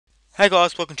Hey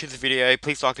guys, welcome to the video.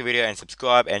 Please like the video and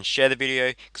subscribe and share the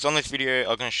video, because on this video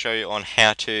I'm going to show you on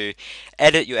how to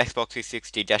edit your Xbox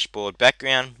 360 dashboard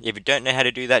background. If you don't know how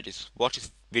to do that, just watch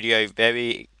this video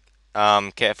very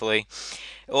carefully.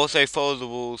 Also follow the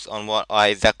rules on what I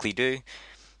exactly do.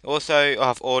 Also,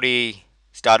 I've already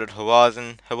started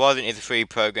Horizon. Horizon is a free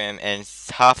program, and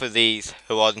half of these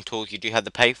Horizon tools you do have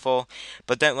to pay for.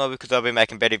 But don't worry, because I'll be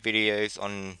making better videos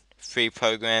on free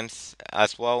programs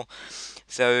as well.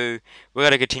 So we're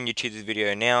gonna continue to this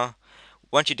video now.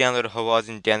 Once you download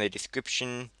Horizon, down the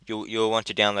description, you'll want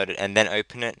to download it and then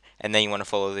open it, and then you want to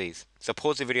follow these. So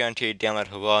pause the video until you download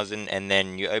Horizon, and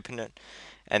then you open it,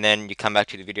 and then you come back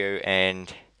to the video,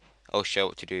 and I'll show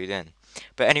what to do then.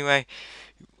 But anyway,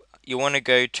 you want to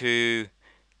go to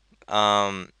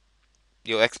um,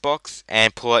 your Xbox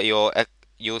and pull out your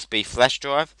USB flash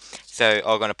drive. So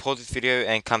I'm gonna pause this video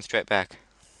and come straight back.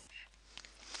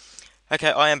 Okay,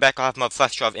 I am back. I have my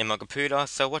flash drive in my computer.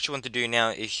 So what you want to do now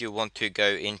is you want to go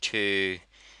into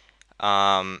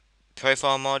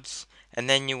profile mods, and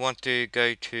then you want to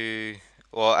go to,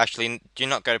 well, actually, do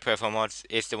not go to profile mods.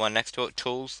 It's the one next to it,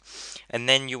 tools, and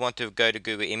then you want to go to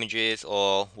Google Images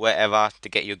or wherever to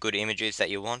get your good images that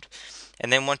you want.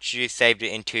 And then once you saved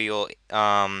it into your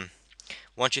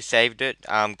once you saved it,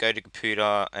 go to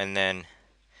computer and then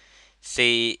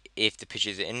see if the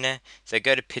pictures are in there. So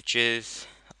go to pictures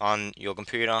on your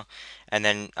computer, and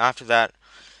then after that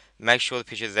make sure the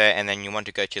picture's there, and then you want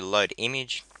to go to load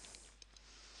image.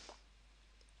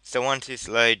 So once it's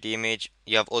load the image,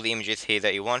 you have all the images here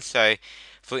that you want. So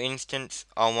for instance,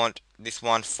 I want this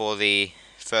one for the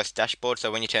first dashboard,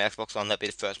 so when you turn Xbox on, that'll be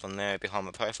the first one there behind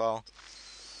my profile.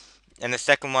 And the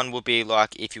second one will be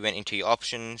like if you went into your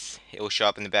options, it will show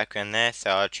up in the background there. So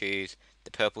I'll choose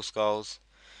the purple skulls,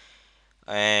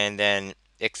 and then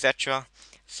etc.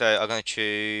 So I'm going to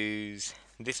choose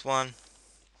this one,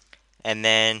 and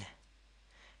then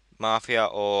Mafia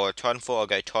or Titanfall. I'll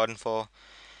go Titanfall,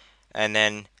 and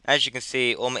then as you can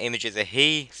see, all my images are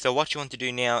here. So what you want to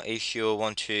do now is you'll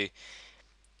want to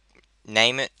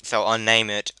name it. So I'll name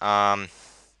it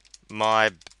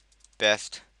my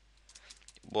best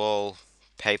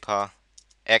wallpaper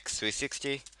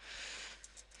X360,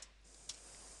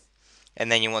 and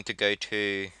then you want to go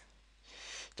to,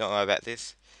 don't worry about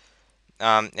this,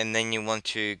 and then you want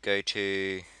to go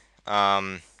to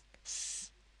um,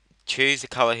 choose the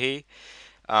color here.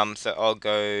 So I'll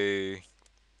go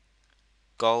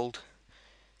gold,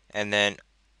 and then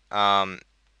um,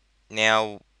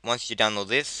 now once you've done all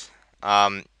this,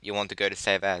 you want to go to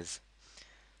save as.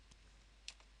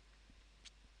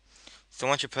 So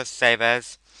once you press save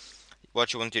as,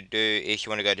 what you want to do is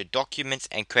you want to go to documents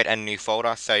and create a new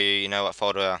folder, so you know what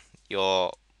folder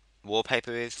your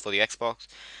wallpaper is for the Xbox.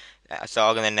 So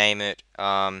I'm going to name it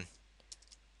my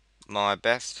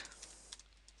best,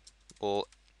 or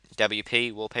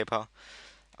WP wallpaper.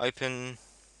 Open,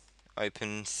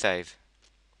 save.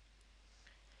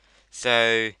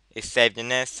 So it's saved in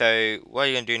there. So what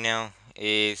you're going to do now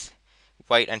is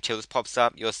wait until this pops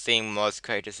up. Your theme was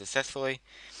created successfully,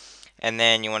 and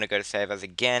then you want to go to save as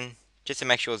again, just to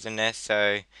make sure it's in there.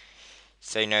 So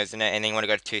you know it's in there, and then you want to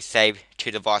go to save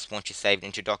to device once you saved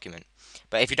into document.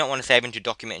 But if you don't want to save into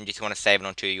document and just want to save it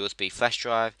onto a USB flash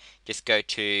drive, just go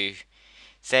to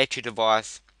save to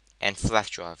device and flash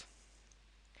drive,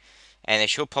 and it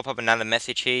should pop up another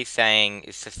message here saying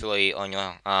it's successfully on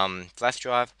your flash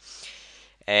drive.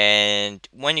 And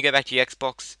when you go back to your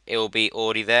Xbox, it will be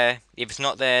already there. If it's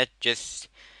not there, just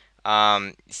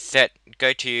go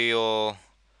to your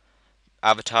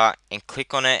avatar and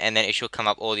click on it, and then it should come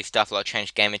up all this stuff like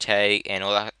change gamer tag and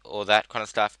all that kind of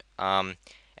stuff.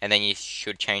 And then you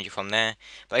should change it from there.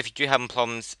 But if you do have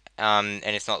problems and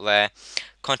it's not there,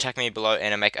 contact me below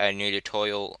and I'll make a new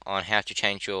tutorial on how to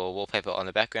change your wallpaper on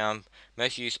the background.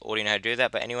 Most of you already know how to do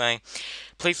that, but anyway,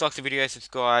 please like the video,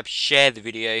 subscribe, share the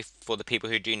video for the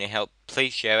people who do need help.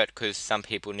 Please share it, because some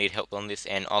people need help on this,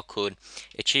 and I could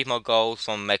achieve my goals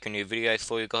from making new videos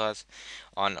for you guys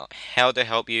on how to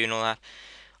help you and all that.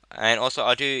 And also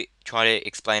I do try to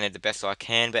explain it the best I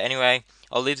can. But anyway,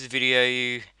 I'll leave this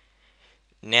video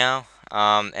now,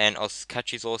 and I'll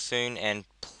catch you all soon. And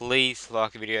please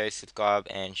like the video, subscribe,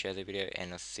 and share the video,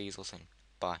 and I'll see you all soon.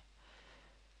 Bye.